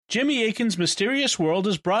Jimmy Akin's Mysterious World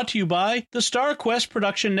is brought to you by the Star Quest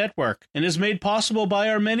Production Network and is made possible by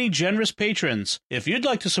our many generous patrons. If you'd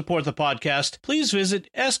like to support the podcast, please visit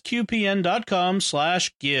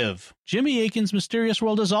sqpn.com/give. Jimmy Akin's Mysterious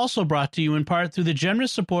World is also brought to you in part through the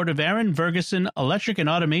generous support of Aaron Ferguson Electric and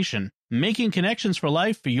Automation, making connections for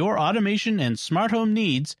life for your automation and smart home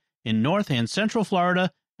needs in North and Central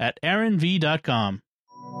Florida at aaronv.com.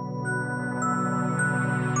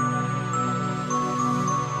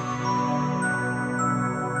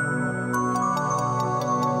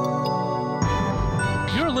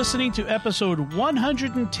 Listening to episode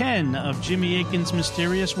 110 of Jimmy Akin's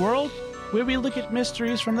Mysterious World, where we look at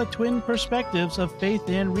mysteries from the twin perspectives of faith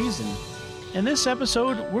and reason. In this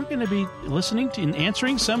episode, we're going to be listening to and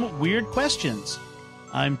answering some weird questions.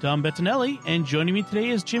 I'm Dom Bettinelli, and joining me today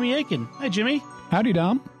is Jimmy Akin. Hi, Jimmy. Howdy,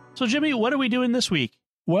 Dom. So, Jimmy, what are we doing this week?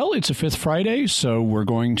 Well, it's a Fifth Friday, so we're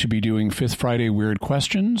going to be doing Fifth Friday Weird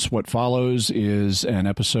Questions. What follows is an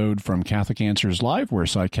episode from Catholic Answers Live, where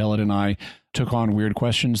Cy Kellett and I took on weird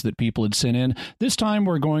questions that people had sent in. This time,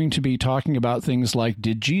 we're going to be talking about things like,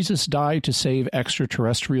 did Jesus die to save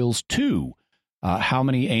extraterrestrials too? How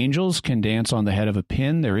many angels can dance on the head of a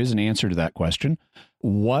pin? There is an answer to that question.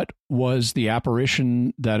 What was the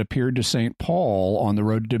apparition that appeared to St. Paul on the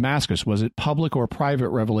road to Damascus? Was it public or private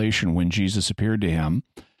revelation when Jesus appeared to him?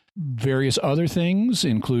 Various other things,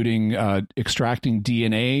 including extracting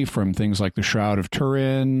DNA from things like the Shroud of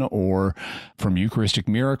Turin or from Eucharistic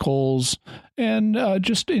miracles, and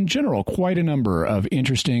just in general, quite a number of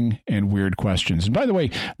interesting and weird questions. And by the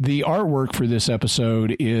way, the artwork for this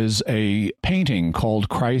episode is a painting called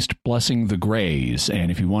Christ Blessing the Greys.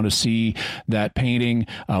 And if you want to see that painting,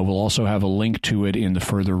 we'll also have a link to it in the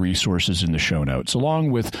further resources in the show notes,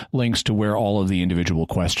 along with links to where all of the individual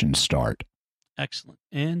questions start. Excellent.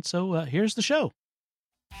 And so here's the show.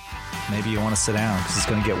 Maybe you want to sit down because it's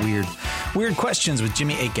going to get weird. Weird questions with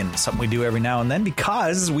Jimmy Akin, something we do every now and then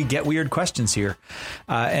because we get weird questions here.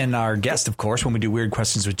 And our guest, of course, when we do weird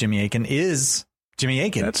questions with Jimmy Akin is Jimmy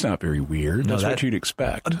Akin. That's not very weird. That's what you'd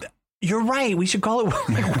expect. You're right. We should call it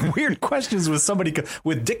like Weird Questions with somebody,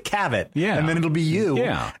 with Dick Cavett. Yeah. And then it'll be you.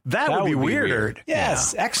 Yeah. That would be weirder. Weird.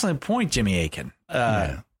 Yes. Yeah. Excellent point, Jimmy Akin.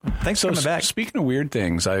 Thanks for coming back. Speaking of weird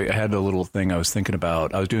things, I had a little thing I was thinking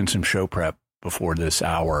about. I was doing some show prep before this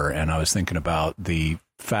hour, and I was thinking about the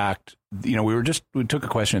fact, we took a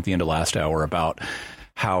question at the end of last hour about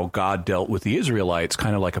how God dealt with the Israelites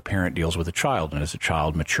kind of like a parent deals with a child. And as a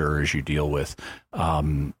child matures, you deal with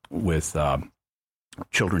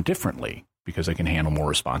children differently because they can handle more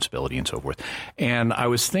responsibility and so forth. And I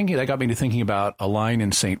was thinking, that got me to thinking about a line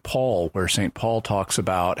in St. Paul where St. Paul talks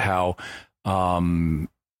about how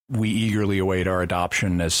we eagerly await our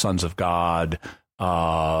adoption as sons of God,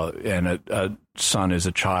 and a son is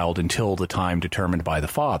a child until the time determined by the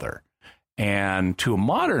Father. And to a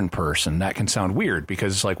modern person, that can sound weird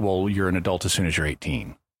because it's like, well, you're an adult as soon as you're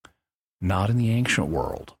 18. Not in the ancient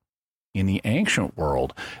world. In the ancient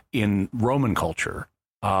world, in Roman culture,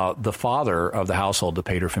 the father of the household, the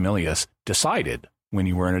pater familias, decided when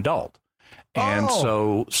you were an adult. And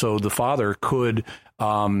so the father could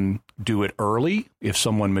do it early if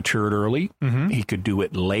someone matured early. Mm-hmm. He could do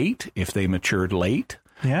it late if they matured late.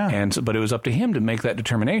 Yeah. But it was up to him to make that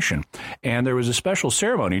determination. And there was a special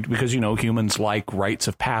ceremony because, humans like rites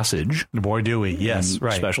of passage. Boy, do we. Yes,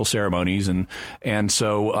 right. Special ceremonies. And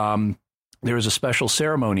so there was a special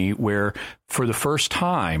ceremony where for the first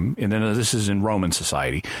time, and then this is in Roman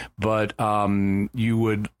society, but you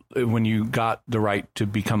would, when you got the right to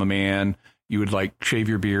become a man, you would shave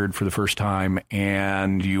your beard for the first time,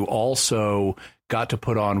 and you also got to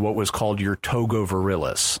put on what was called your toga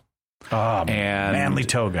virilis. And manly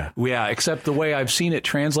toga. Yeah, except the way I've seen it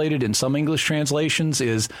translated in some English translations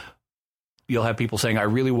is you'll have people saying, I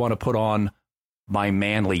really want to put on my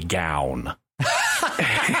manly gown.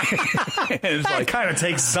 That kind of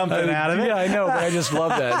takes something out of it. Yeah, I know, but I just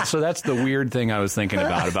love that. So that's the weird thing I was thinking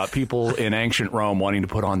about people in ancient Rome wanting to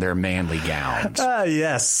put on their manly gowns.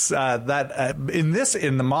 Yes, that in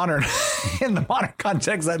the modern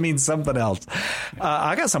context, that means something else.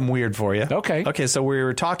 I got something weird for you. Okay. So we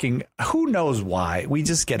were talking. Who knows why we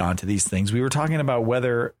just get onto these things? We were talking about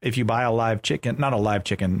whether if you buy a live chicken, not a live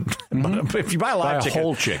chicken, but if you buy a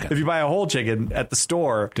whole chicken, if you buy a whole chicken at the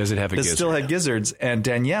store, does it have a gizzard? Still had gizzards. And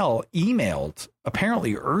Danielle emailed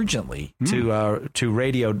apparently urgently to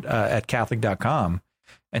radio at Catholic.com.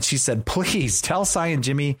 And she said, please tell Cy and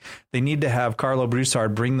Jimmy they need to have Carlo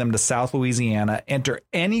Broussard bring them to South Louisiana, enter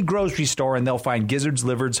any grocery store, and they'll find gizzards,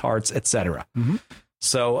 livers, hearts, etc. Mm-hmm.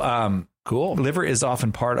 So Cool. Liver is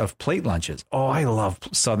often part of plate lunches. Oh, I love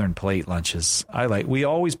Southern plate lunches. We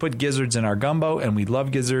always put gizzards in our gumbo, and we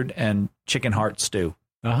love gizzard and chicken heart stew.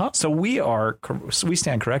 So we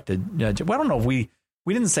stand corrected. Well, I don't know if we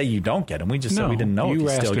didn't say you don't get them. We just said we didn't know if you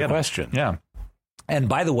still get them. Question. Yeah. And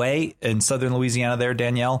by the way, in Southern Louisiana there,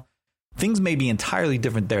 Danielle, things may be entirely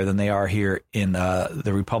different there than they are here in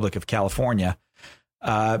the Republic of California.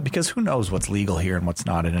 Because who knows what's legal here and what's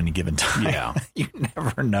not at any given time. Yeah. You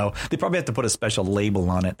never know. They probably have to put a special label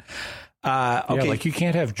on it. Okay. Yeah, like you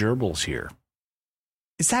can't have gerbils here.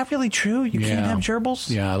 Is that really true? You can't have gerbils?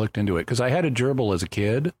 Yeah, I looked into it because I had a gerbil as a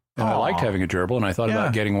kid and I liked having a gerbil and I thought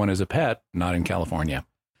about getting one as a pet, not in California.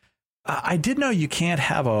 I did know you can't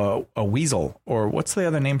have a weasel, or what's the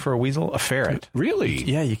other name for a weasel? A ferret. Really?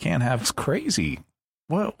 Yeah, you can't have. It's crazy.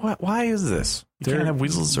 What? Why is this? You can't have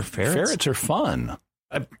weasels or ferrets? Ferrets are fun.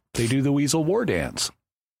 They do the weasel war dance.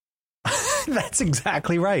 That's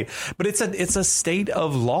exactly right. But it's a state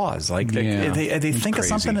of laws. Like they think of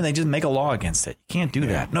something and they just make a law against it. You can't do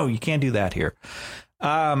that. No, you can't do that here.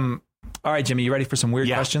 All right, Jimmy, you ready for some weird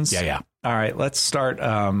questions? Yeah. All right, let's start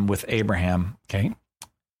with Abraham. Okay.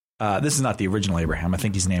 This is not the original Abraham. I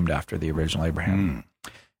think he's named after the original Abraham.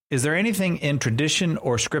 Is there anything in tradition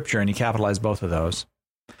or scripture, and he capitalized both of those,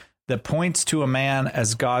 that points to a man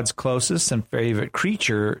as God's closest and favorite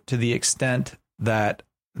creature to the extent that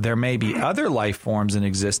there may be other life forms in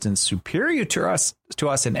existence superior to us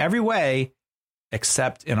in every way,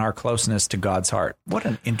 except in our closeness to God's heart? What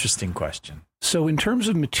an interesting question. So in terms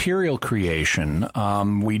of material creation,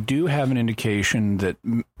 we do have an indication that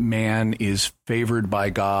man is favored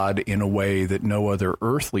by God in a way that no other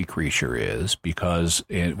earthly creature is, because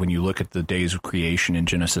when you look at the days of creation in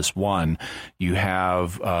Genesis 1, you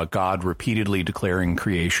have God repeatedly declaring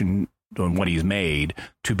creation on what he's made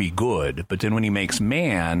to be good. But then when he makes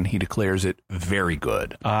man, he declares it very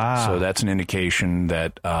good. So that's an indication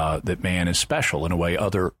that that man is special in a way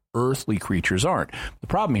other earthly creatures aren't. The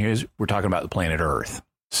problem here is we're talking about the planet Earth.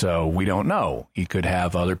 So we don't know. He could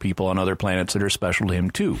have other people on other planets that are special to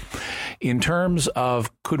him, too. In terms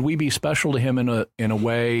of could we be special to him in a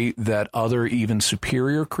way that other even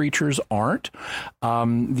superior creatures aren't?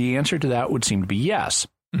 The answer to that would seem to be yes.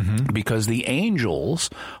 Because the angels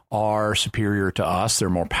are superior to us. They're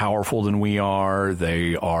more powerful than we are.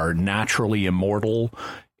 They are naturally immortal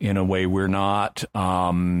in a way we're not.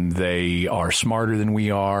 They are smarter than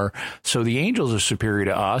we are. So the angels are superior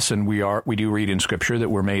to us, and we do read in Scripture that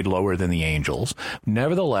we're made lower than the angels.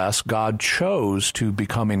 Nevertheless, God chose to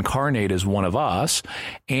become incarnate as one of us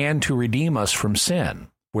and to redeem us from sin.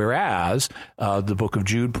 Whereas the book of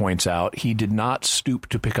Jude points out, he did not stoop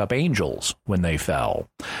to pick up angels when they fell.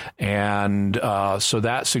 And so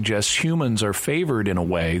that suggests humans are favored in a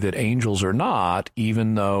way that angels are not,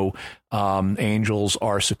 even though angels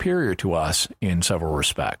are superior to us in several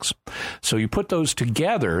respects. So you put those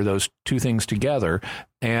together, those two things together,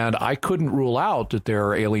 and I couldn't rule out that there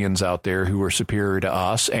are aliens out there who are superior to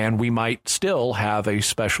us, and we might still have a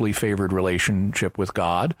specially favored relationship with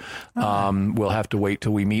God. We'll have to wait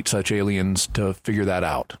till we meet such aliens to figure that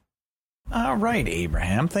out. All right,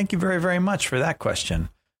 Abraham. Thank you very, very much for that question.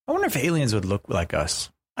 I wonder if aliens would look like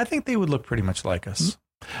us. I think they would look pretty much like us.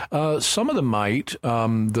 Some of them might.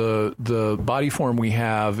 The body form we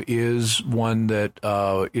have is one that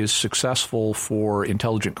is successful for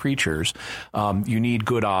intelligent creatures. You need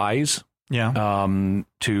good eyes. And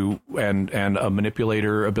a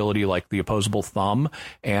manipulator ability like the opposable thumb,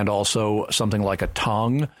 and also something like a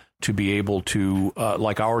tongue to be able to,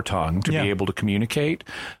 like our tongue, to be able to communicate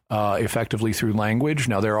effectively through language.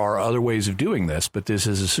 Now, there are other ways of doing this, but this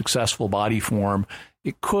is a successful body form.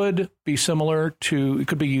 It could be similar to, it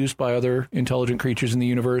could be used by other intelligent creatures in the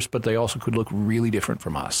universe, but they also could look really different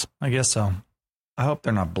from us. I guess so. I hope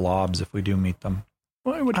they're not blobs if we do meet them.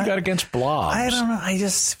 Well, what you got against blobs? I don't know. I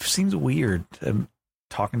just seems weird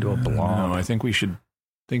talking to a blob. No, I think we should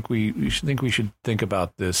think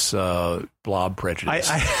about this blob prejudice.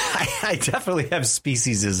 I definitely have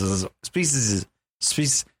speciesism.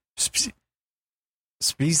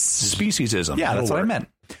 Yeah, that's what I meant.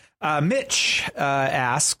 Mitch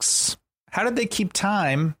asks, how did they keep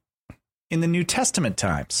time in the New Testament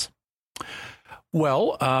times?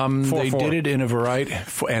 Well, they did it in a variety,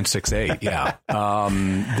 and 6-8, yeah.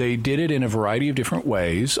 They did it in a variety of different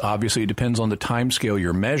ways. Obviously, it depends on the time scale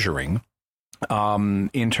you're measuring.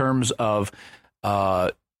 In terms of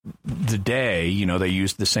the day, they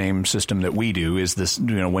use the same system that we do. Is this,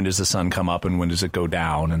 when does the sun come up and when does it go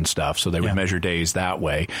down and stuff? So they would measure days that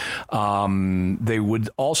way. They would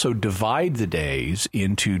also divide the days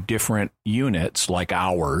into different units like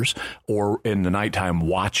hours, or in the nighttime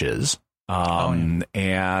watches.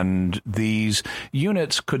 And these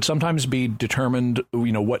units could sometimes be determined,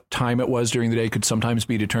 what time it was during the day could sometimes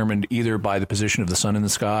be determined either by the position of the sun in the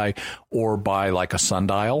sky or by like a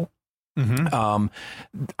sundial. Mm-hmm.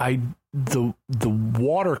 The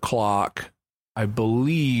water clock, I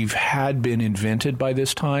believe, had been invented by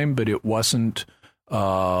this time, but it wasn't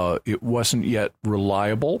yet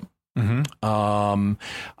reliable. Mm-hmm.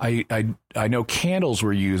 I know candles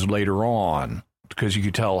were used later on, because you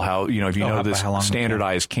could tell how, if you know this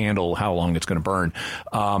standardized candle, how long it's going to burn.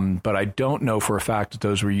 But I don't know for a fact that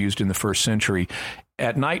those were used in the first century.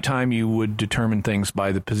 At nighttime, you would determine things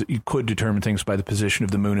by the position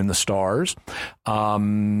of the moon and the stars.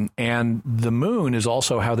 And the moon is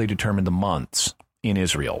also how they determine the months in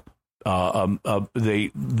Israel.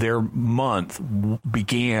 Their month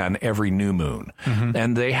began every new moon, mm-hmm.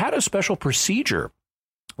 and they had a special procedure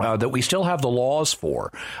that we still have the laws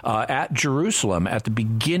for. At Jerusalem, at the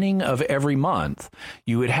beginning of every month,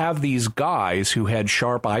 you would have these guys who had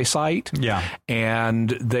sharp eyesight, and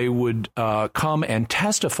they would come and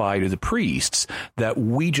testify to the priests that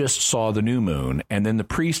we just saw the new moon, and then the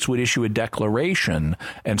priests would issue a declaration,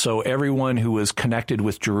 and so everyone who was connected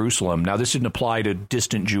with Jerusalem, now this didn't apply to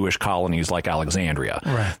distant Jewish colonies like Alexandria,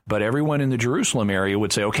 right, but everyone in the Jerusalem area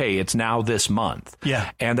would say, okay, it's now this month. Yeah.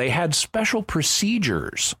 And they had special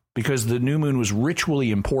procedures because the new moon was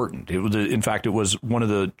ritually important. It was, in fact, it was one of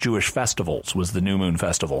the Jewish festivals, was the new moon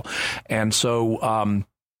festival. And so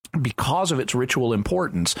because of its ritual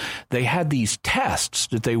importance, they had these tests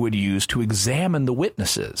that they would use to examine the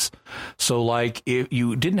witnesses. So like if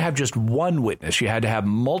you didn't have just one witness, you had to have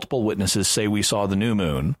multiple witnesses say we saw the new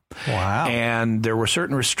moon. Wow. And there were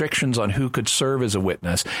certain restrictions on who could serve as a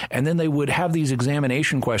witness. And then they would have these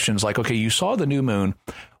examination questions like, okay, you saw the new moon.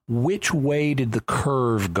 Which way did the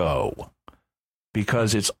curve go?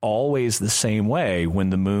 Because it's always the same way when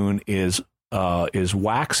the moon is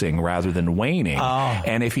waxing rather than waning. Oh.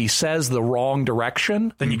 And if he says the wrong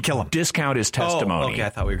direction, then you kill him. Discount his testimony. Oh, okay. I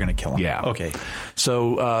thought we were going to kill him. Yeah. Okay.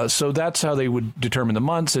 So that's how they would determine the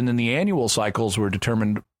months. And then the annual cycles were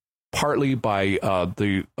determined partly by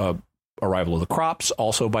the arrival of the crops,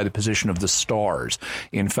 also by the position of the stars.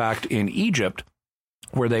 In fact, in Egypt,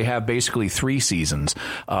 where they have basically three seasons,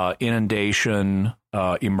 inundation,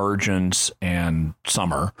 emergence, and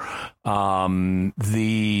summer.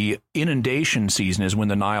 The inundation season is when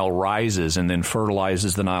the Nile rises and then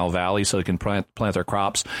fertilizes the Nile Valley so they can plant their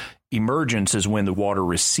crops. Emergence is when the water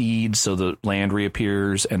recedes, so the land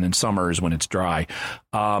reappears, and then summer is when it's dry.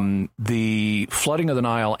 The flooding of the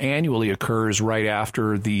Nile annually occurs right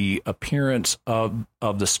after the appearance of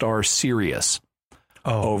the star Sirius.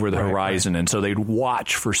 Over the horizon. Right. And so they'd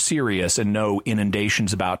watch for Sirius and know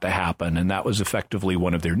inundation's about to happen. And that was effectively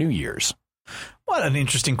one of their New Year's. What an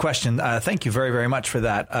interesting question. Thank you very, very much for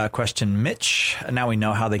that question, Mitch. Now we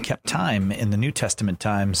know how they kept time in the New Testament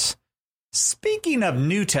times. Speaking of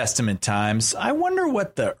New Testament times, I wonder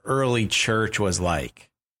what the early church was like.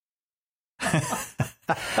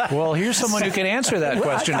 Well, here's someone who can answer that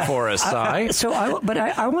question for us, Cy.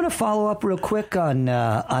 I want to follow up real quick on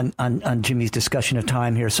Jimmy's discussion of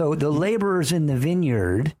time here. So the laborers in the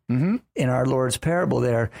vineyard, mm-hmm. in our Lord's parable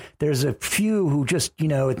there's a few who just,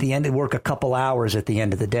 at the end, they work a couple hours at the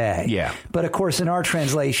end of the day. Yeah. But of course, in our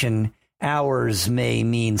translation, hours may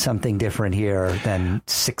mean something different here than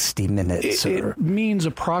 60 minutes. It means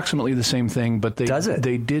approximately the same thing, but they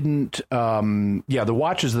didn't. The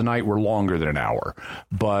watches of the night were longer than an hour,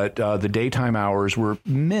 but the daytime hours were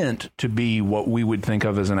meant to be what we would think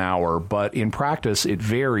of as an hour. But in practice, it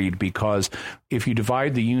varied because if you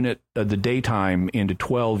divide the daytime into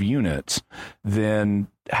 12 units, then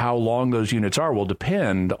how long those units are will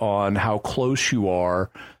depend on how close you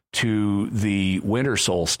are to the winter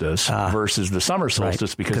solstice versus the summer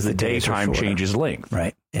solstice, right, because the daytime changes length.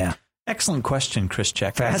 Right. Yeah. Excellent question, Chris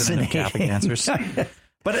Check. Fascinating. Catholic answers.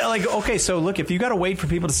 But okay, so look, if you got to wait for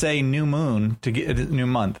people to say new moon to get a new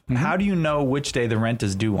month, mm-hmm. how do you know which day the rent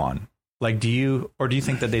is due on? Like, do you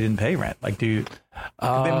think that they didn't pay rent? Like, they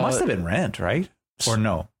must have been rent, right? Or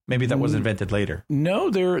no? Maybe that was invented later. No,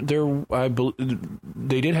 they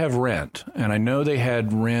did have rent, and I know they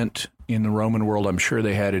had rent in the Roman world. I'm sure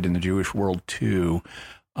they had it in the Jewish world too.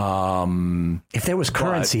 If there was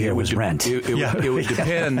currency, it was rent. It would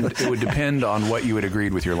depend. It would depend on what you had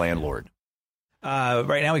agreed with your landlord.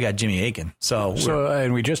 Right now we got Jimmy Akin.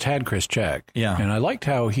 And we just had Chris Check. Yeah. And I liked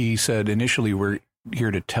how he said initially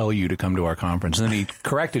here to tell you to come to our conference. And then he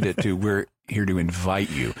corrected it to, we're here to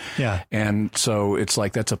invite you. Yeah. And so it's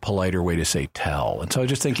like, that's a politer way to say tell. And so I was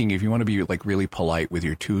just thinking, if you want to be like really polite with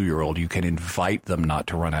your 2-year-old, you can invite them not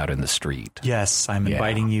to run out in the street. Yes, I'm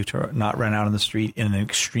inviting you to not run out in the street in an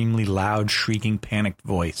extremely loud, shrieking, panicked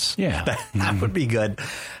voice. Yeah. That would be good.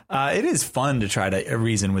 It is fun to try to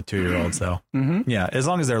reason with 2-year-olds, though. Mm-hmm. Yeah, as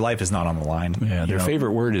long as their life is not on the line. Yeah, their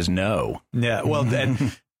favorite word is no. Yeah, well,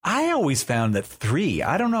 then I always found that 3,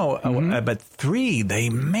 I don't know, but 3, they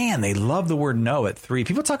love the word no at 3.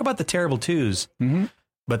 People talk about the terrible 2s,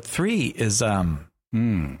 but 3 is, I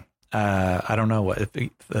don't know, what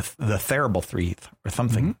the terrible 3 or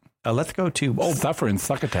something. Let's go to Thuffer and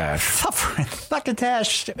Thuckatash. Thuffer and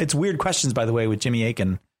Thuckatash. It's weird questions, by the way, with Jimmy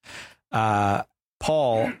Akin.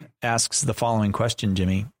 Paul asks the following question,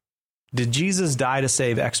 Jimmy. Did Jesus die to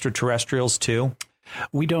save extraterrestrials too?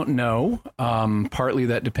 We don't know. Partly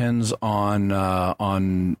that depends on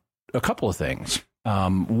a couple of things.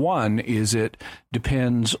 One is it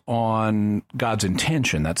depends on God's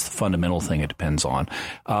intention. That's the fundamental thing it depends on.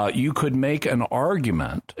 You could make an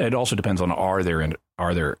argument. It also depends on are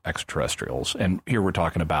there extraterrestrials? And here we're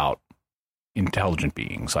talking about intelligent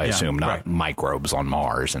beings, I assume, not microbes on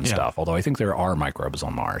Mars and stuff. Although I think there are microbes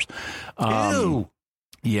on Mars. Ew.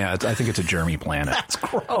 Yeah, I think it's a germy planet. That's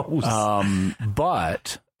gross.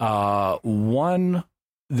 But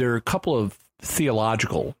there are a couple of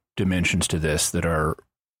theological dimensions to this that are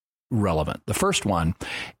relevant. The first one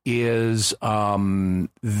is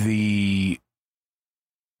the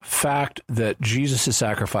fact that Jesus'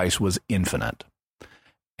 sacrifice was infinite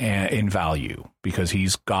in value, because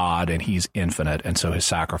he's God and he's infinite, and so his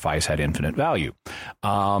sacrifice had infinite value.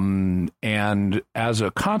 And as a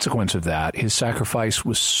consequence of that, his sacrifice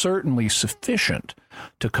was certainly sufficient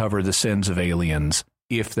to cover the sins of aliens,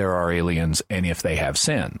 if there are aliens and if they have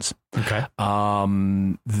sins. Okay.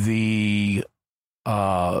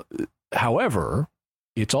 However,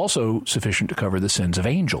 it's also sufficient to cover the sins of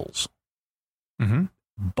angels. Mm-hmm.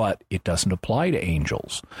 But it doesn't apply to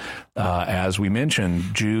angels. As we mentioned,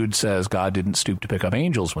 Jude says God didn't stoop to pick up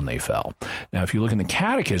angels when they fell. Now, if you look in the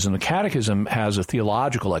Catechism has a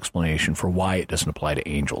theological explanation for why it doesn't apply to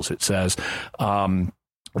angels. It says that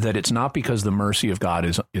it's not because the mercy of God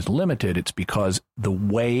is limited. It's because the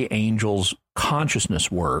way angels'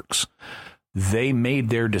 consciousness works, they made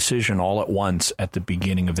their decision all at once at the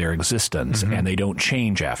beginning of their existence, and they don't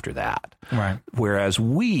change after that. Right. Whereas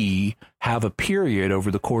we have a period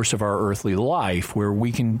over the course of our earthly life where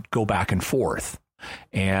we can go back and forth.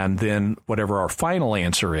 And then whatever our final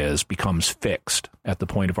answer is becomes fixed at the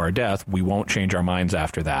point of our death. We won't change our minds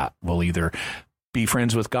after that. We'll either be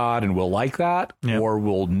friends with God and we'll like that, or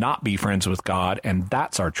we'll not be friends with God, and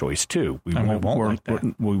that's our choice too. We won't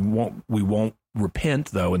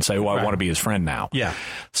repent though and say, well, I want to be his friend now. Yeah.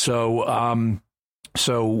 So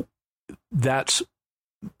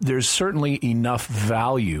there's certainly enough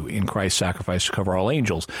value in Christ's sacrifice to cover all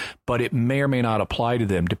angels, but it may or may not apply to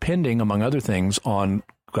them, depending, among other things, on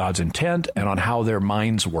God's intent and on how their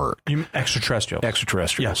minds work.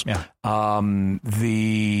 Extraterrestrials. Yeah.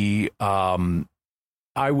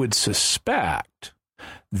 I would suspect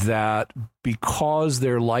that because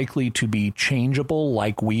they're likely to be changeable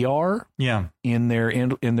like we are in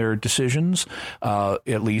their decisions,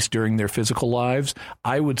 at least during their physical lives,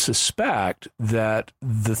 I would suspect that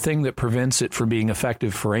the thing that prevents it from being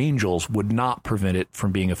effective for angels would not prevent it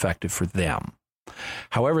from being effective for them.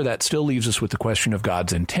 However, that still leaves us with the question of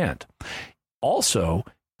God's intent. Also,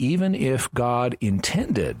 even if God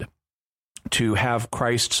intended to have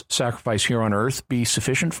Christ's sacrifice here on earth be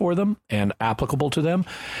sufficient for them and applicable to them,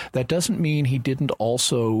 that doesn't mean he didn't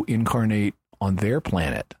also incarnate on their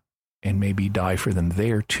planet and maybe die for them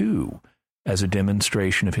there too, as a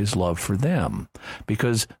demonstration of his love for them.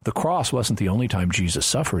 Because the cross wasn't the only time Jesus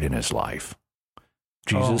suffered in his life.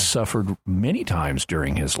 Jesus suffered many times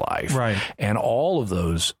during his life. Right. And all of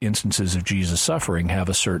those instances of Jesus suffering have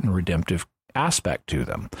a certain redemptive aspect to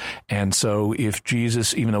them. And so if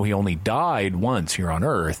Jesus, even though he only died once here on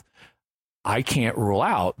earth, I can't rule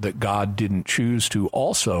out that God didn't choose to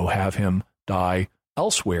also have him die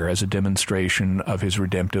elsewhere as a demonstration of his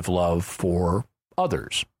redemptive love for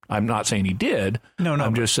others. I'm not saying he did. No,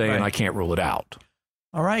 I'm just saying I can't rule it out.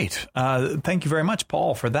 All right. Thank you very much,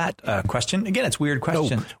 Paul, for that question. Again, it's a weird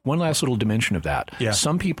question. Oh, one last little dimension of that. Yeah.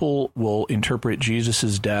 Some people will interpret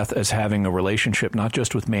Jesus's death as having a relationship not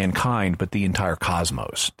just with mankind, but the entire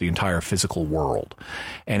cosmos, the entire physical world.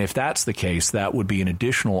 And if that's the case, that would be an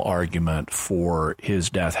additional argument for his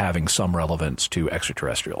death having some relevance to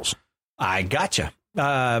extraterrestrials. I gotcha.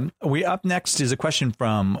 Up next is a question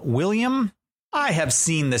from William. I have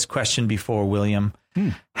seen this question before, William.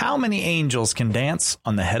 How many angels can dance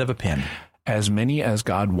on the head of a pin? As many as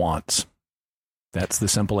God wants. That's the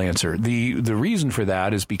simple answer. The reason for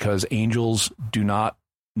that is because angels do not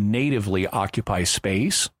natively occupy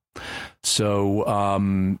space.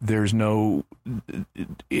 So there's no,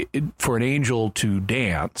 for an angel to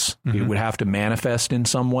dance, it would have to manifest in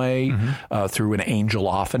some way through an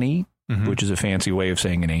angelophany, which is a fancy way of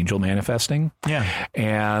saying an angel manifesting. Yeah.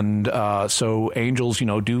 And so angels,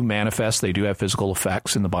 do manifest. They do have physical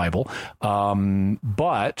effects in the Bible.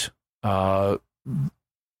 But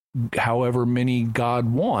however many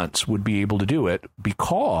God wants would be able to do it,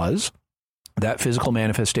 because that physical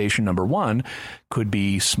manifestation, number one, could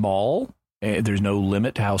be small. There's no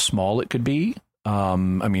limit to how small it could be.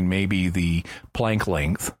 Maybe the Planck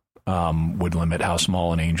length would limit how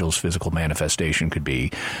small an angel's physical manifestation could be.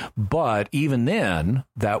 But even then,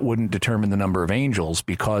 that wouldn't determine the number of angels,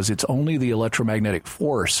 because it's only the electromagnetic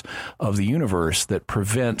force of the universe that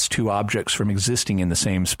prevents two objects from existing in the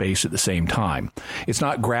same space at the same time. It's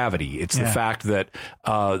not gravity. It's the fact that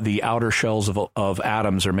the outer shells of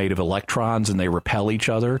atoms are made of electrons and they repel each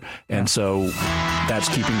other. And so that's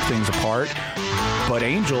keeping things apart. But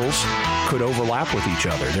angels could overlap with each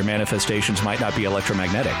other. Their manifestations might not be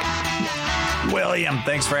electromagnetic. William,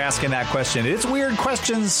 thanks for asking that question. It's Weird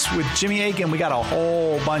Questions with Jimmy Akin. We got a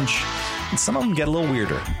whole bunch. Some of them get a little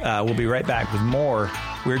weirder. We'll be right back with more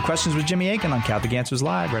Weird Questions with Jimmy Akin on Catholic Answers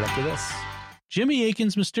Live right after this. Jimmy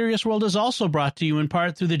Akin's Mysterious World is also brought to you in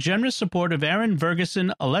part through the generous support of Aaron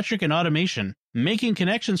Ferguson Electric and Automation, making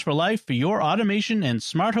connections for life for your automation and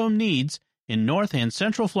smart home needs in North and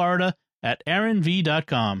Central Florida at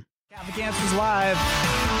aaronv.com. Catholic Answers Live.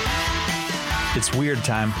 It's weird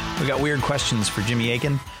time. We got weird questions for Jimmy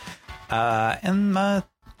Akin. And we'll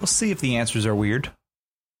see if the answers are weird.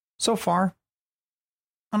 So far,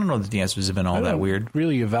 I don't know that the answers have been all that weird.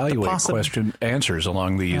 Really evaluate question answers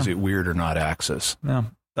along the is it weird or not axis. No,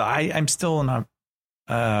 I'm still not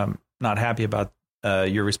happy about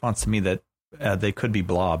your response to me that they could be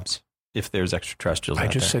blobs if there's extraterrestrials out there.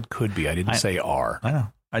 I just said could be. I didn't say are. I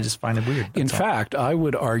know. I just find it weird. In fact, I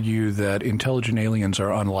would argue that intelligent aliens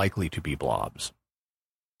are unlikely to be blobs.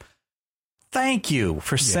 Thank you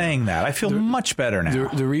for saying that. I feel much better now.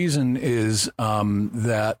 The reason is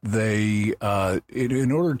that they,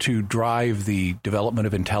 in order to drive the development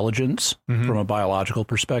of intelligence from a biological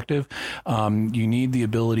perspective, you need the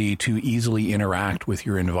ability to easily interact with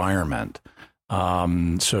your environment.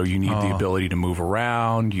 So you need the ability to move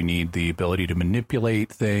around, you need the ability to manipulate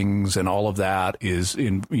things, and all of that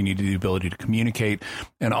you need the ability to communicate.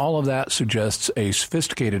 And all of that suggests a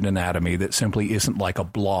sophisticated anatomy that simply isn't like a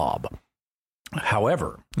blob.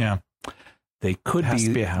 However, they could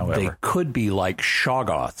be like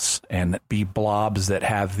Shoggoths and be blobs that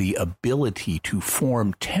have the ability to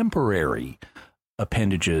form temporary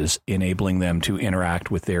appendages, enabling them to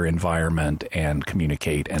interact with their environment and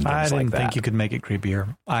communicate and things like that. I didn't think you could make it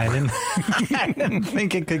creepier. I didn't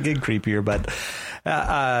think it could get creepier, but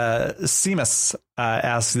Seamus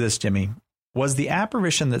asks this, Jimmy. Was the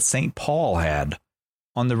apparition that St. Paul had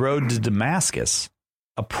on the road to Damascus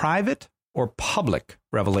a private or public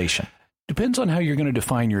revelation? Depends on how you're going to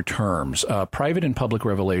define your terms. Private and public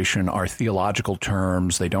revelation are theological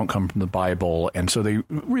terms. They don't come from the Bible, and so they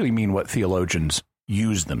really mean what theologians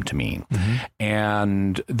use them to mean.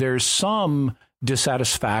 And there's some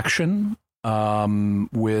dissatisfaction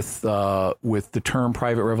with the term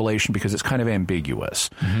private revelation because it's kind of ambiguous.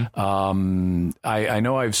 I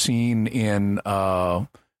know I've seen in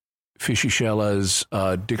Fischischella's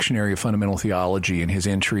Dictionary of Fundamental Theology, in his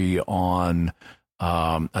entry on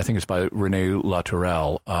I think it's by René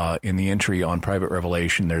Latourelle. In the entry on private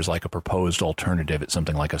revelation, there's like a proposed alternative. It's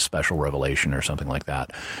something like a special revelation or something like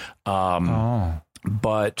that.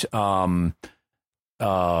 But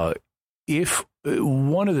if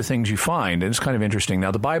one of the things you find, and it's kind of interesting,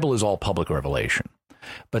 now the Bible is all public revelation,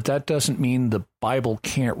 but that doesn't mean the Bible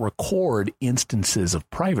can't record instances of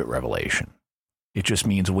private revelation. It just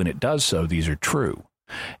means when it does so, these are true.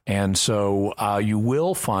 And so you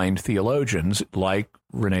will find theologians like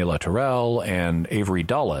René Latourelle and Avery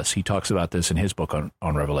Dulles. He talks about this in his book on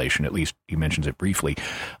Revelation, at least he mentions it briefly,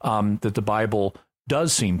 that the Bible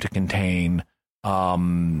does seem to contain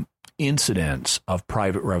incidents of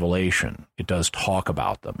private revelation. It does talk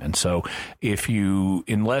about them. And so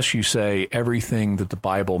unless you say everything that the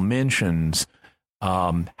Bible mentions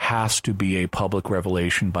has to be a public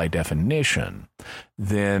revelation by definition,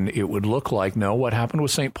 then it would look like, no, what happened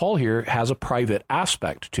with St. Paul here has a private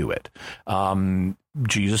aspect to it.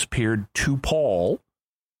 Jesus appeared to Paul,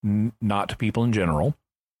 not to people in general.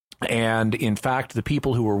 And in fact, the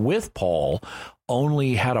people who were with Paul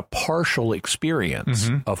only had a partial experience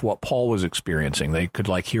of what Paul was experiencing. They could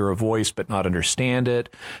hear a voice but not understand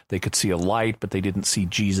it. They could see a light, but they didn't see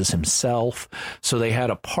Jesus himself. So they had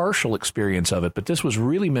a partial experience of it, but this was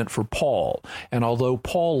really meant for Paul. And although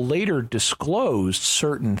Paul later disclosed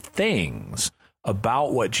certain things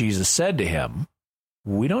about what Jesus said to him,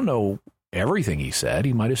 we don't know everything he said.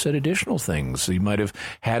 He might have said additional things. He might have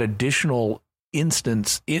had additional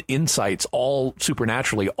insights, all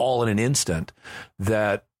supernaturally, all in an instant,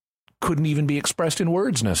 that couldn't even be expressed in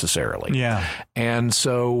words necessarily. Yeah. And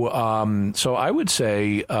so I would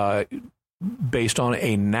say, based on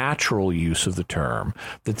a natural use of the term,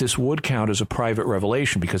 that this would count as a private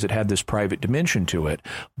revelation because it had this private dimension to it.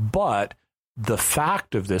 But the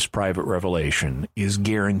fact of this private revelation is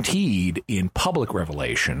guaranteed in public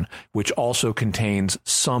revelation, which also contains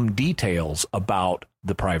some details about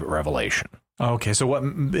the private revelation. Okay, so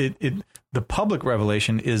the public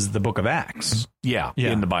revelation is the book of Acts. Yeah,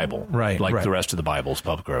 in the Bible. Right. The rest of the Bible is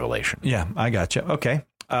public revelation. Yeah, I gotcha. Okay.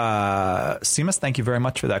 Seamus, thank you very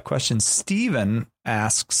much for that question. Stephen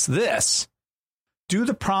asks this: do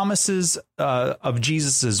the promises of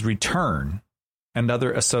Jesus's return and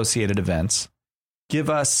other associated events give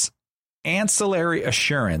us ancillary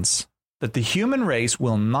assurance that the human race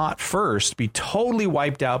will not first be totally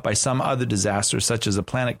wiped out by some other disaster, such as a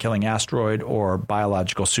planet-killing asteroid or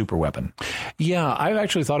biological superweapon? Yeah, I've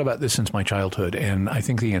actually thought about this since my childhood, and I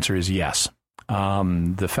think the answer is yes.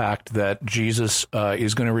 The fact that Jesus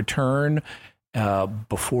is going to return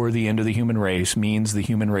before the end of the human race means the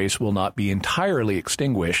human race will not be entirely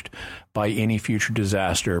extinguished by any future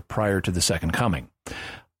disaster prior to the second coming.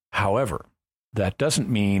 However, that doesn't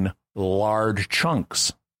mean large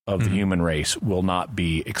chunks of the human race will not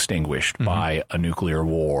be extinguished by a nuclear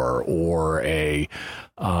war or a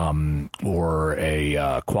quantum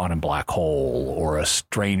black hole or a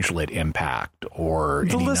strangelet impact or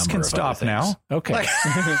the any list number can of stop other now. Okay,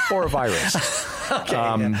 or a virus. Okay.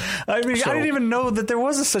 I mean, I didn't even know that there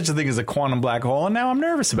was such a thing as a quantum black hole, and now I'm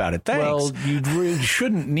nervous about it. Thanks. Well, you really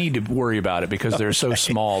shouldn't need to worry about it because they're so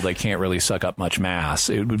small they can't really suck up much mass.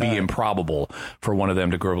 It would be improbable for one of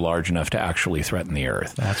them to grow large enough to actually threaten the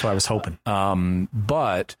Earth. That's what I was hoping.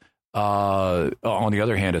 But on the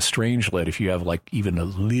other hand, a strangelet, if you have even a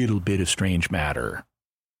little bit of strange matter,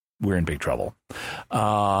 we're in big trouble.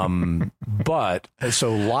 But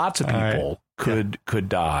so lots of people could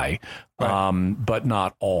die, but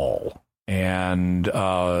not all. And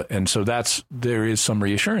so there is some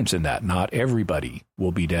reassurance in that. Not everybody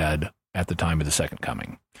will be dead at the time of the second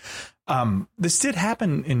coming. This did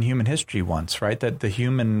happen in human history once, right? That the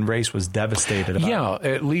human race was devastated.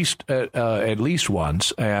 At least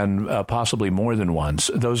once, and possibly more than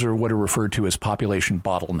once. Those are what are referred to as population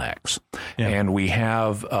bottlenecks. Yeah. And we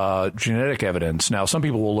have genetic evidence. Now, some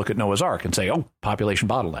people will look at Noah's Ark and say, oh, population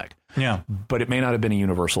bottleneck. Yeah. But it may not have been a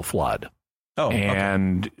universal flood. Oh,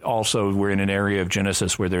 and also we're in an area of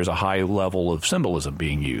Genesis where there's a high level of symbolism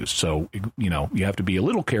being used. So, you have to be a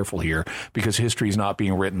little careful here because history is not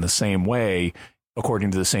being written the same way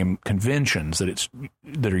according to the same conventions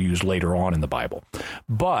that are used later on in the Bible.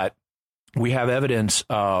 But we have evidence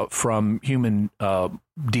from human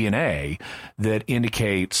DNA that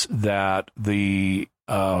indicates that the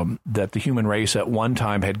human race at one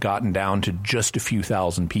time had gotten down to just a few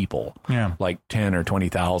thousand people, like 10 or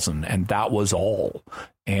 20,000, and that was all.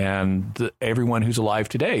 And everyone who's alive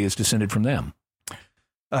today is descended from them.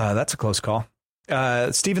 That's a close call.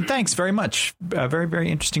 Stephen, thanks very much. Very, very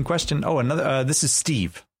interesting question. Oh, another. This is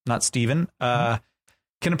Steve, not Stephen.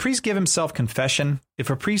 Can a priest give himself confession?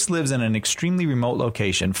 If a priest lives in an extremely remote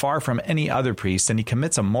location, far from any other priest, and he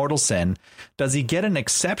commits a mortal sin, does he get an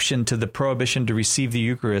exception to the prohibition to receive the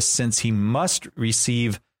Eucharist since he must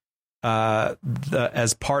receive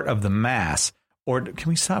as part of the Mass? Or can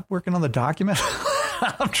we stop working on the document?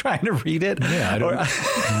 I'm trying to read it. Yeah, I don't.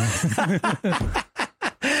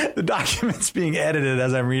 The document's being edited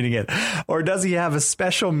as I'm reading it. Or does he have a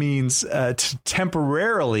special means to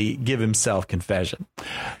temporarily give himself confession?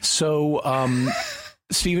 So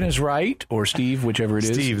Stephen is right, or Steve, whichever it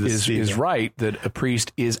is right, that a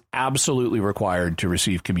priest is absolutely required to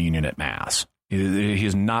receive communion at Mass. He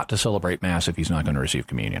is not to celebrate Mass if he's not going to receive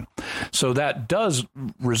communion. So that does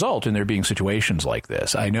result in there being situations like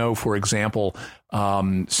this. I know, for example,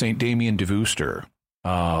 St. Damien de Veuster,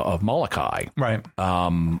 of Molokai. Right.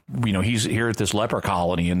 He's here at this leper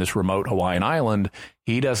colony in this remote Hawaiian island.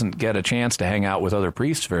 He doesn't get a chance to hang out with other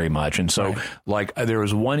priests very much. And so there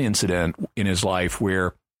was one incident in his life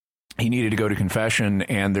where he needed to go to confession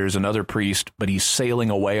and there's another priest, but he's sailing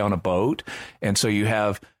away on a boat. And so you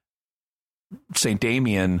have St.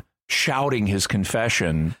 Damien shouting his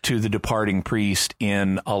confession to the departing priest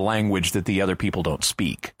in a language that the other people don't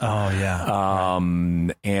speak. Oh, yeah.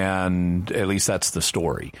 And at least that's the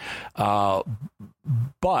story.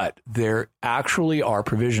 But there actually are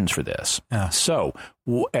provisions for this. Yeah. So,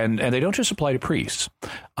 and they don't just apply to priests.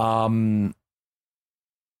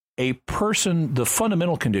 A person, the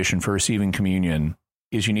fundamental condition for receiving communion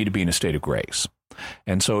is you need to be in a state of grace.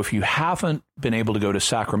 And so if you haven't been able to go to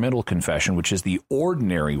sacramental confession, which is the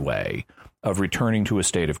ordinary way of returning to a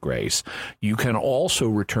state of grace, you can also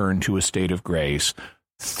return to a state of grace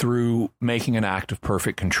through making an act of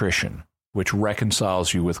perfect contrition, which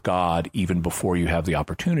reconciles you with God even before you have the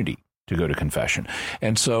opportunity to go to confession.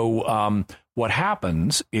 And so what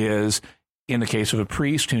happens is, in the case of a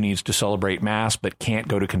priest who needs to celebrate Mass but can't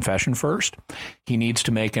go to confession first, he needs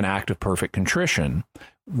to make an act of perfect contrition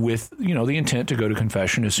with, the intent to go to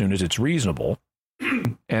confession as soon as it's reasonable.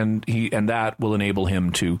 And that will enable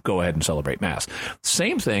him to go ahead and celebrate Mass.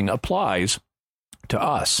 Same thing applies to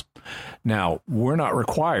us. Now, we're not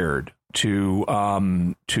required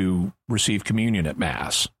to receive communion at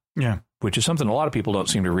Mass. Yeah. Which is something a lot of people don't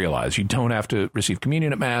seem to realize. You don't have to receive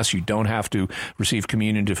communion at Mass. You don't have to receive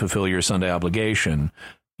communion to fulfill your Sunday obligation.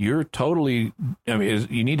 You're totally,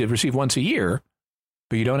 you need to receive once a year,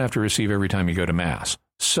 but you don't have to receive every time you go to Mass.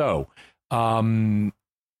 So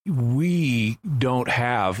we don't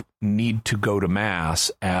need to go to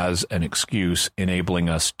Mass as an excuse enabling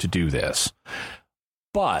us to do this.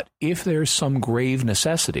 But if there's some grave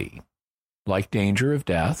necessity, like danger of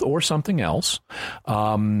death or something else,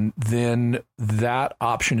 then that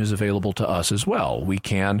option is available to us as well. We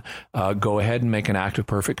can go ahead and make an act of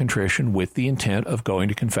perfect contrition with the intent of going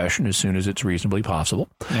to confession as soon as it's reasonably possible,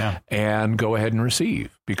 and go ahead and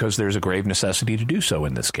receive, because there's a grave necessity to do so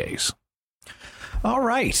in this case. All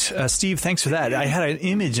right. Steve, thanks for that. I had an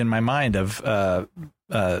image in my mind of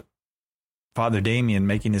Father Damien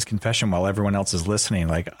making his confession while everyone else is listening.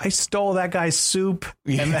 Like, I stole that guy's soup.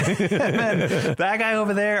 And then that guy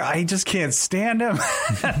over there, I just can't stand him.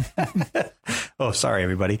 Oh, sorry,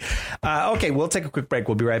 everybody. Okay, we'll take a quick break.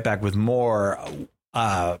 We'll be right back with more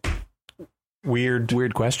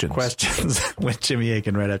weird questions with Jimmy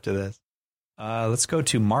Akin right after this. Let's go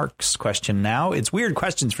to Mark's question now. It's weird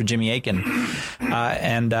questions for Jimmy Akin.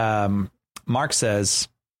 And Mark says,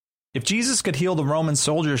 if Jesus could heal the Roman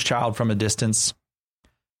soldier's child from a distance,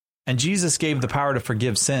 and Jesus gave the power to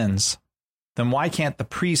forgive sins, then why can't the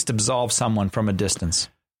priest absolve someone from a distance?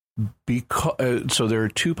 So there are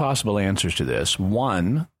two possible answers to this.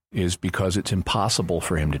 One is because it's impossible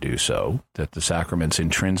for him to do so, that the sacraments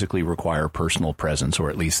intrinsically require personal presence, or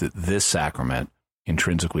at least that this sacrament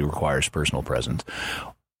intrinsically requires personal presence.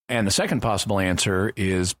 And the second possible answer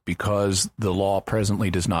is because the law presently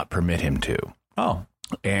does not permit him to. Oh.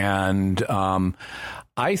 And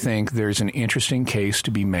I think there's an interesting case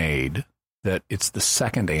to be made that it's the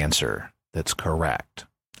second answer that's correct.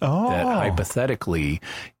 Oh. That hypothetically,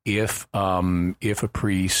 if a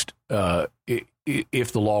priest,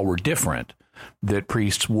 if the law were different, that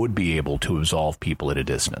priests would be able to absolve people at a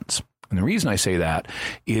distance. And the reason I say that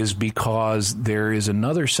is because there is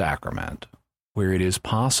another sacrament where it is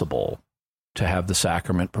possible to have the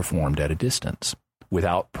sacrament performed at a distance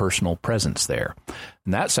without personal presence there.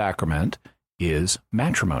 And that sacrament is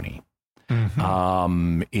matrimony.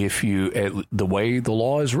 Mm-hmm. The way the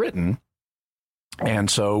law is written, and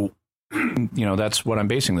so, that's what I'm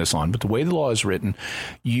basing this on, but the way the law is written,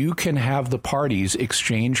 you can have the parties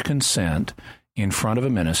exchange consent in front of a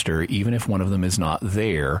minister, even if one of them is not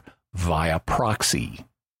there, via proxy.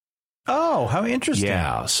 Oh, how interesting.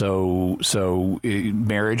 Yeah. So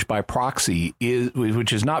marriage by proxy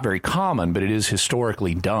which is not very common, but it is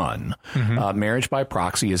historically done. Mm-hmm. Marriage by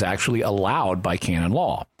proxy is actually allowed by canon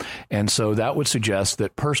law. And so that would suggest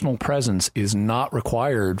that personal presence is not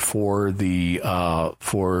required for the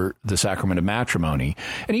sacrament of matrimony.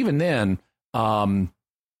 And even then,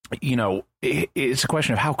 it's a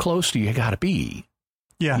question of how close do you got to be?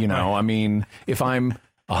 Yeah. I mean, if I'm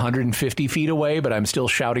 150 feet away, but I'm still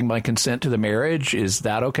shouting my consent to the marriage, is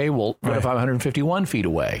that okay? Well, what if I'm 151 feet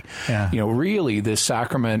away? Yeah. Really, this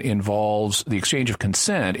sacrament involves the exchange of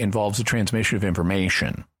consent, involves the transmission of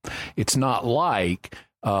information. It's not like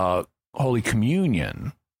Holy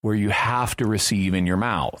Communion, where you have to receive in your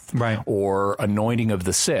mouth, right? Or anointing of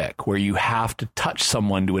the sick, where you have to touch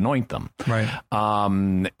someone to anoint them, right?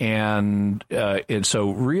 And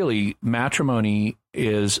so really, matrimony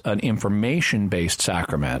is an information-based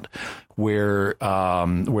sacrament where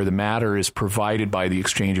the matter is provided by the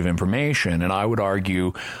exchange of information. And I would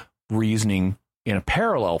argue, reasoning in a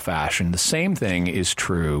parallel fashion, the same thing is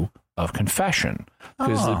true of confession,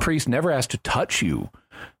 because the priest never has to touch you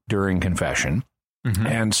during confession. Mm-hmm.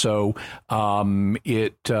 And so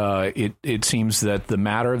it seems that the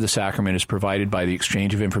matter of the sacrament is provided by the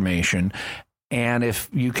exchange of information. And if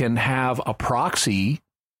you can have a proxy,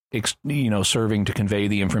 serving to convey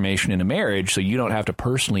the information in a marriage, so you don't have to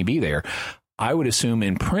personally be there, I would assume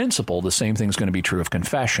in principle the same thing is going to be true of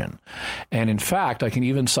confession. And in fact, I can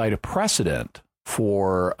even cite a precedent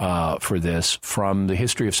for this from the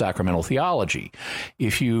history of sacramental theology.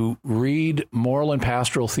 If you read Moral and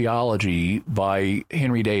Pastoral Theology by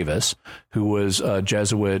Henry Davis, who was a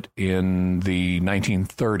Jesuit in the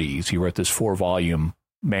 1930s, he wrote this 4-volume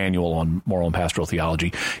manual on moral and pastoral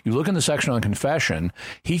theology. You look in the section on confession,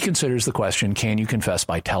 he considers the question, can you confess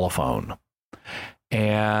by telephone?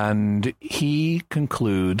 And he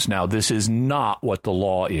concludes, now this is not what the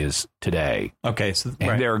law is today. Okay, so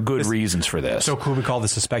there are good reasons for this. So could we call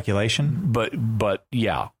this a speculation? But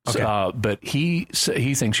yeah. Okay. But he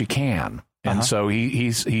thinks you can, and so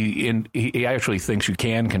he actually thinks you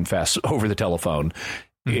can confess over the telephone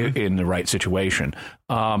in the right situation.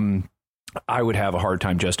 I would have a hard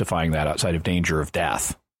time justifying that outside of danger of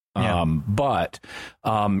death. Yeah. But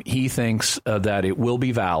he thinks that it will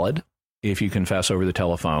be valid if you confess over the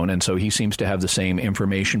telephone. And so he seems to have the same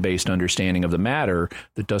information-based understanding of the matter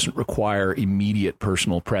that doesn't require immediate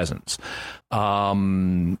personal presence.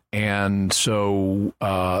 And so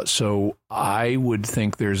I would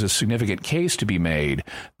think there's a significant case to be made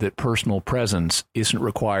that personal presence isn't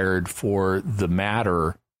required for the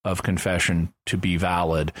matter of confession to be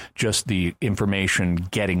valid, just the information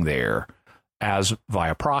getting there as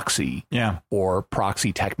via proxy or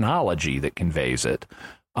proxy technology that conveys it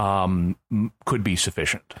could be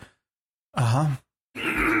sufficient.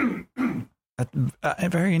 Very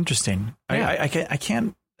interesting. Yeah. I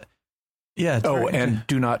can't. Yeah. And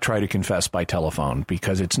do not try to confess by telephone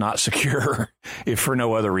because it's not secure, if for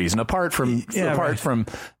no other reason, apart from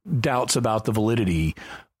doubts about the validity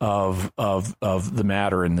of the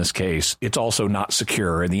matter in this case. It's also not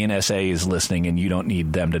secure, and the NSA is listening, and you don't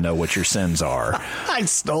need them to know what your sins are. I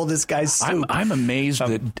stole this guy's soup. I'm amazed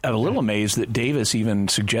I'm a little amazed that Davis even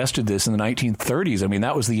suggested this in the 1930s. I mean,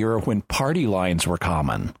 that was the era when party lines were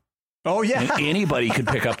common. Oh, yeah. And anybody could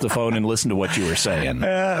pick up the phone and listen to what you were saying.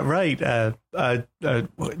 Right. To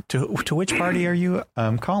which party are you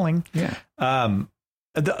calling? Yeah.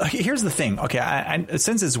 Here's the thing. Okay,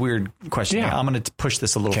 since it's a weird question, I'm going to push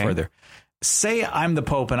this a little further. Say I'm the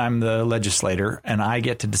Pope and I'm the legislator and I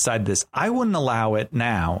get to decide this. I wouldn't allow it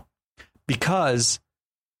now because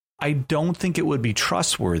I don't think it would be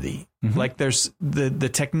trustworthy. Mm-hmm. Like there's the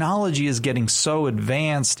technology is getting so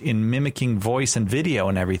advanced in mimicking voice and video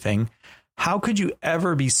and everything. How could you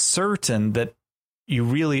ever be certain that you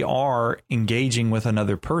really are engaging with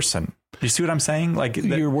another person? You see what I'm saying? Like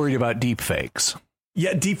you're worried about deep fakes.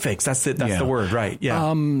 Yeah, deepfakes. That's it. That's the word, right?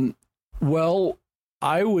 Yeah. Well,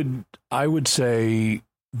 I would say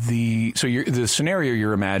the scenario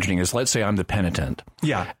you're imagining is, let's say I'm the penitent.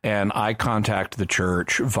 Yeah. And I contact the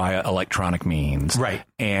church via electronic means. Right.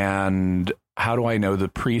 And how do I know the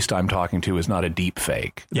priest I'm talking to is not a deep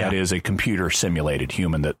fake? Yeah. That is a computer simulated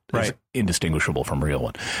human that is indistinguishable from a real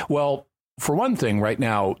one. Well, for one thing, right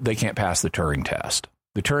now, they can't pass the Turing test.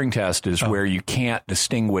 The Turing test is where you can't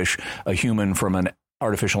distinguish a human from an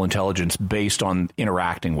artificial intelligence based on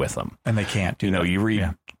interacting with them. And they can't. You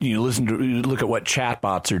read, you look at what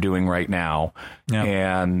chatbots are doing right now,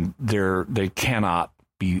 and they cannot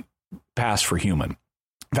be passed for human.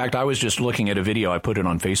 In fact, I was just looking at a video. I put it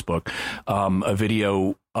on Facebook, a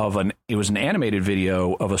video it was an animated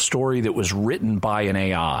video of a story that was written by an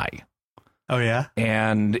AI. Oh, yeah.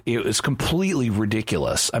 And it was completely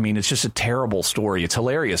ridiculous. I mean, it's just a terrible story. It's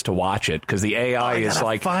hilarious to watch it because the AI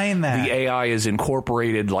the AI is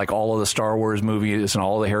incorporated like all of the Star Wars movies and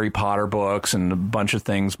all the Harry Potter books and a bunch of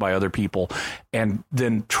things by other people, and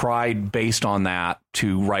then tried based on that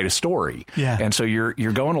to write a story. Yeah. And so you're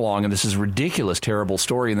going along and this is a ridiculous, terrible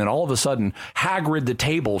story. And then all of a sudden, Hagrid the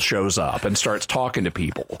table shows up and starts talking to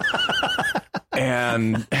people.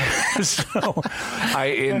 And so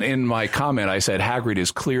in my comment, I said Hagrid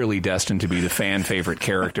is clearly destined to be the fan favorite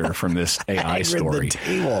character from this AI story.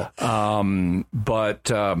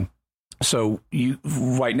 So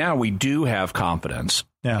right now we do have confidence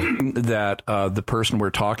that the person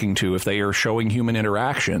we're talking to, if they are showing human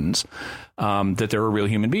interactions, that they're a real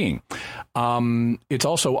human being. It's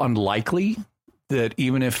also unlikely that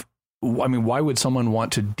why would someone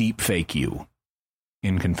want to deep fake you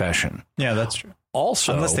in confession? Yeah, that's true.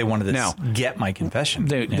 Also, unless they wanted to get my confession,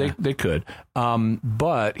 they could.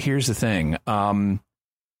 But here's the thing: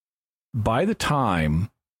 by the time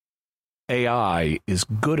AI is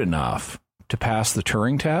good enough to pass the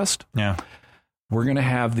Turing test, we're going to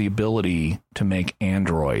have the ability to make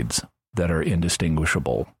androids that are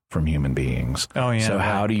indistinguishable from human beings. Oh, yeah. So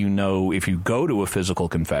how do you know, if you go to a physical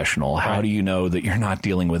confessional, how do you know that you're not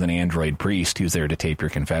dealing with an android priest who's there to tape your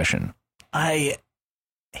confession? I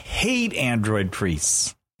hate android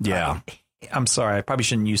priests. Yeah. I'm sorry. I probably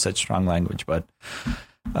shouldn't use such strong language, but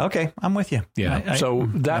okay, I'm with you. Yeah. So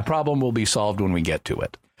that problem will be solved when we get to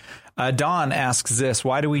it. Don asks this.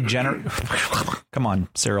 Why do we Come on,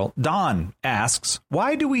 Cyril. Don asks,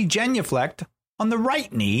 why do we genuflect on the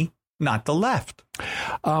right knee, not the left?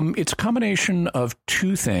 It's a combination of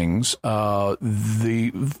two things.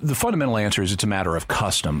 The fundamental answer is it's a matter of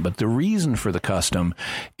custom, but the reason for the custom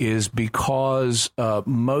is because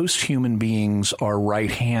most human beings are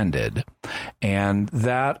right-handed, and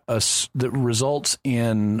that results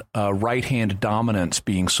in right-hand dominance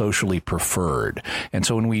being socially preferred. And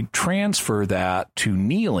so when we transfer that to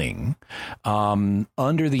kneeling,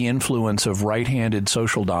 under the influence of right-handed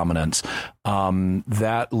social dominance,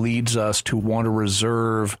 that leads us to want to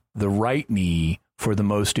reserve the right knee for the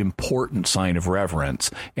most important sign of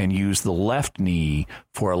reverence and use the left knee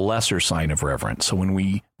for a lesser sign of reverence. So when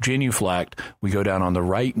we genuflect, we go down on the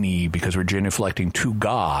right knee because we're genuflecting to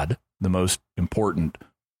God, the most important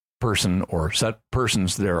person or set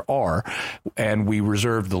persons there are, and we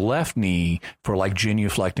reserve the left knee for like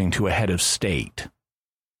genuflecting to a head of state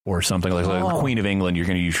or something like the Queen of England. You're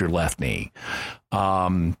going to use your left knee.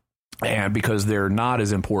 And because they're not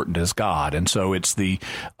as important as God. And so it's the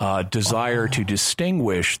desire to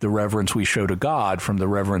distinguish the reverence we show to God from the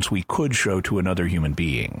reverence we could show to another human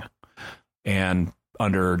being. And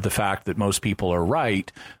under the fact that most people are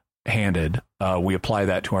right-handed, we apply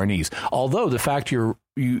that to our knees. Although the fact your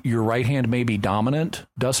right hand may be dominant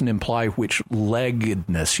doesn't imply which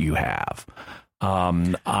leggedness you have.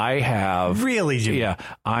 I have really, Jimmy? Yeah,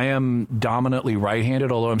 I am dominantly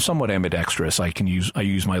right-handed, although I'm somewhat ambidextrous. I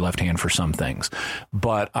use my left hand for some things,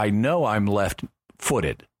 but I know I'm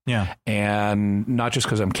left-footed. Yeah, and not just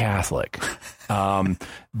because I'm Catholic.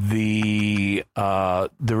 The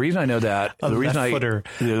reason I know that, the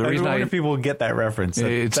reason people get that reference,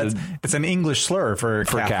 it's an English slur for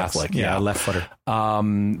Catholic. Yeah, left footer.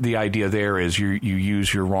 The idea there is you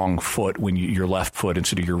use your wrong foot when your left foot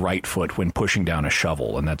instead of your right foot when pushing down a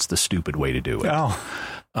shovel, and that's the stupid way to do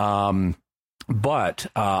it. But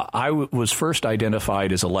I was first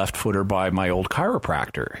identified as a left footer by my old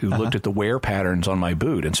chiropractor who looked at the wear patterns on my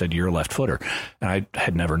boot and said, you're a left footer. And I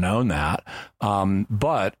had never known that.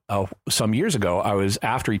 But some years ago,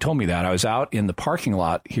 after he told me that, I was out in the parking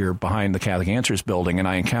lot here behind the Catholic Answers building, and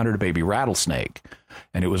I encountered a baby rattlesnake,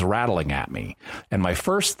 and it was rattling at me. And my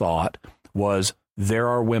first thought was, there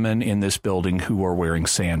are women in this building who are wearing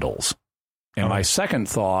sandals. And my second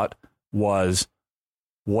thought was,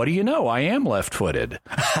 what do you know? I am left-footed.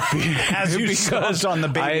 As you stomped on the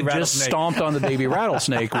baby rattlesnake. I just stomped on the baby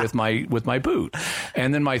rattlesnake with my boot.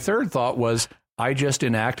 And then my third thought was, I just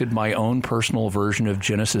enacted my own personal version of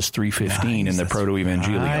Genesis 3:15 in the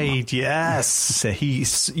Proto-Evangelium. Right, yes. You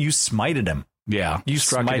smited him. Yeah, you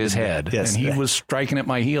struck at his head. Yes. And he was striking at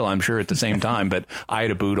my heel, I'm sure, at the same time, but I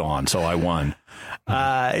had a boot on, so I won.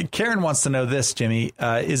 Karen wants to know this, Jimmy.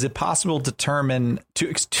 Is it possible to determine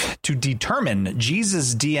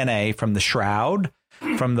Jesus' DNA from the shroud,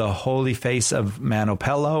 from the holy face of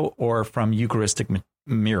Manopello, or from Eucharistic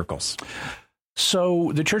miracles?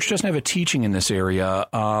 So the church doesn't have a teaching in this area.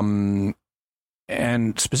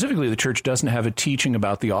 And specifically, the church doesn't have a teaching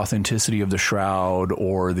about the authenticity of the shroud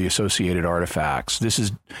or the associated artifacts. This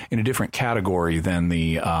is in a different category than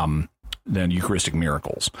the than Eucharistic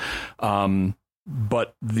miracles.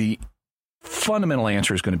 But the fundamental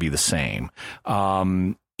answer is going to be the same.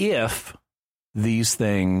 If these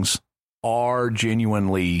things are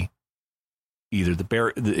genuinely either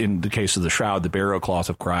in the case of the shroud, the burial cloth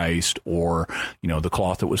of Christ, or the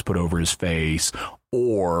cloth that was put over his face,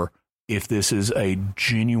 or if this is a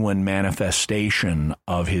genuine manifestation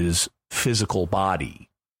of his physical body,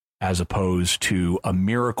 as opposed to a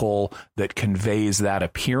miracle that conveys that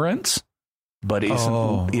appearance, but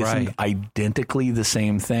isn't identically the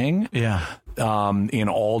same thing. Yeah. In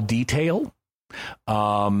all detail,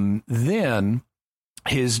 then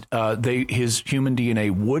his human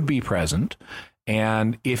DNA would be present.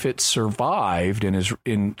 And if it survived and is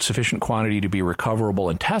in sufficient quantity to be recoverable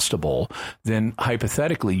and testable, then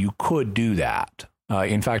hypothetically you could do that.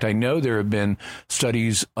 In fact, I know there have been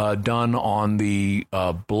studies done on the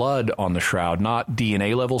blood on the shroud, not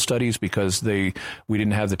DNA level studies because we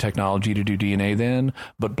didn't have the technology to do DNA then,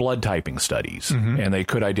 but blood typing studies, and they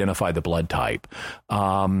could identify the blood type,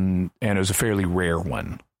 and it was a fairly rare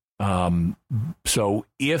one. So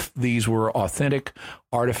if these were authentic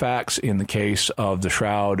artifacts in the case of the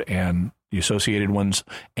shroud and the associated ones,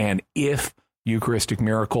 and if Eucharistic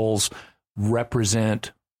miracles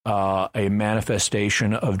represent a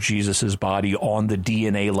manifestation of Jesus's body on the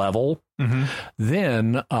DNA level,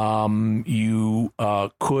 then you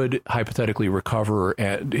could hypothetically recover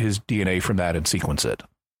his DNA from that and sequence it,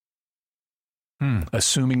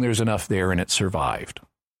 assuming there's enough there and it survived,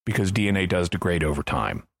 because DNA does degrade over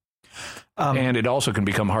time. And it also can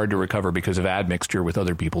become hard to recover because of admixture with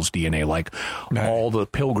other people's DNA, like all the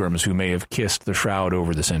pilgrims who may have kissed the shroud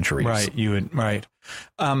over the centuries. Right.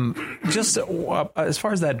 Just as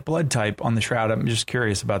far as that blood type on the shroud, I'm just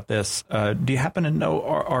curious about this. Do you happen to know,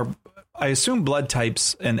 or I assume blood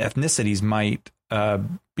types and ethnicities might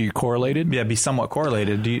be correlated? Yeah, be somewhat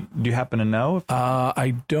correlated. Do you happen to know?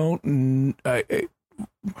 I don't.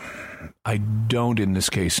 I don't in this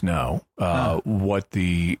case know what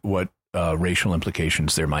racial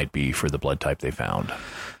implications there might be for the blood type they found.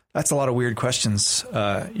 That's a lot of weird questions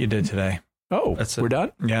you did today. Oh, we're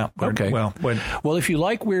done? Yeah. Okay. Well, if you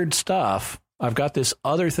like weird stuff, I've got this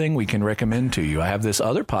other thing we can recommend to you. I have this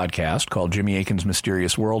other podcast called Jimmy Akin's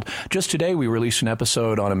Mysterious World. Just today, we released an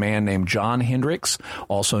episode on a man named John Hendricks,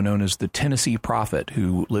 also known as the Tennessee Prophet,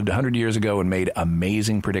 who lived 100 years ago and made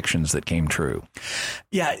amazing predictions that came true.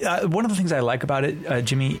 Yeah. One of the things I like about it,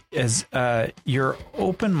 Jimmy, is you're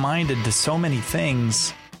open-minded to so many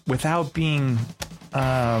things without being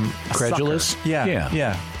credulous.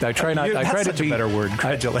 Yeah. I try not. I try to be a better word.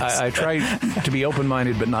 Credulous. I try to be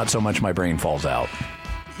open-minded, but not so much my brain falls out.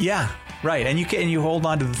 Yeah, right. And you hold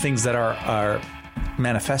on to the things that are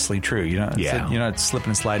manifestly true. You're not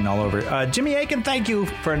slipping and sliding all over. Jimmy Akin, thank you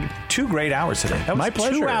for 2 great hours today. That was my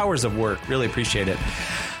pleasure. 2 hours of work. Really appreciate it.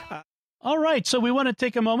 All right, so we want to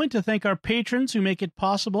take a moment to thank our patrons who make it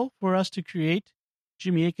possible for us to create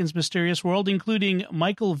Jimmy Akin's Mysterious World, including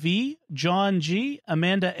Michael V., John G.,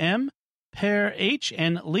 Amanda M., Per H.,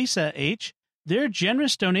 and Lisa H. Their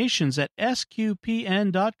generous donations at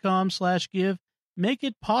sqpn.com/give make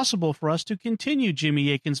it possible for us to continue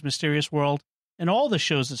Jimmy Akin's Mysterious World and all the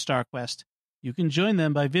shows at StarQuest. You can join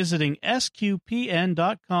them by visiting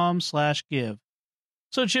sqpn.com/give.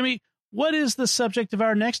 So, Jimmy, what is the subject of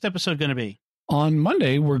our next episode going to be? On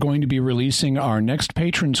Monday, we're going to be releasing our next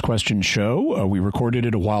Patrons Question show. We recorded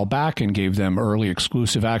it a while back and gave them early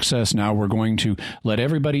exclusive access. Now we're going to let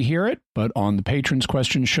everybody hear it. But on the Patrons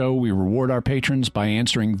Question show, we reward our patrons by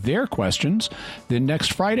answering their questions. Then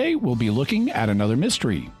next Friday, we'll be looking at another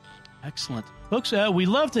mystery. Excellent. Folks, we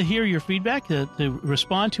love to hear your feedback, to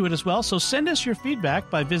respond to it as well. So send us your feedback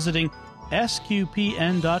by visiting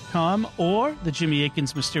sqpn.com or the Jimmy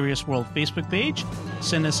Akin's Mysterious World Facebook page.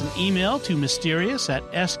 Send us an email to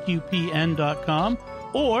mysterious@sqpn.com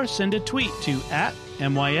or send a tweet to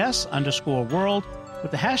 @MYS_world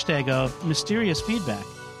with the hashtag of mysterious feedback.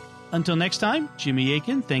 Until next time, Jimmy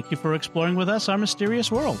Akin, thank you for exploring with us our mysterious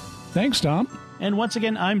world. Thanks, Dom. And once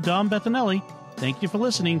again, I'm Dom Bettinelli. Thank you for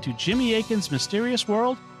listening to Jimmy Akin's Mysterious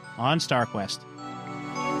World on StarQuest.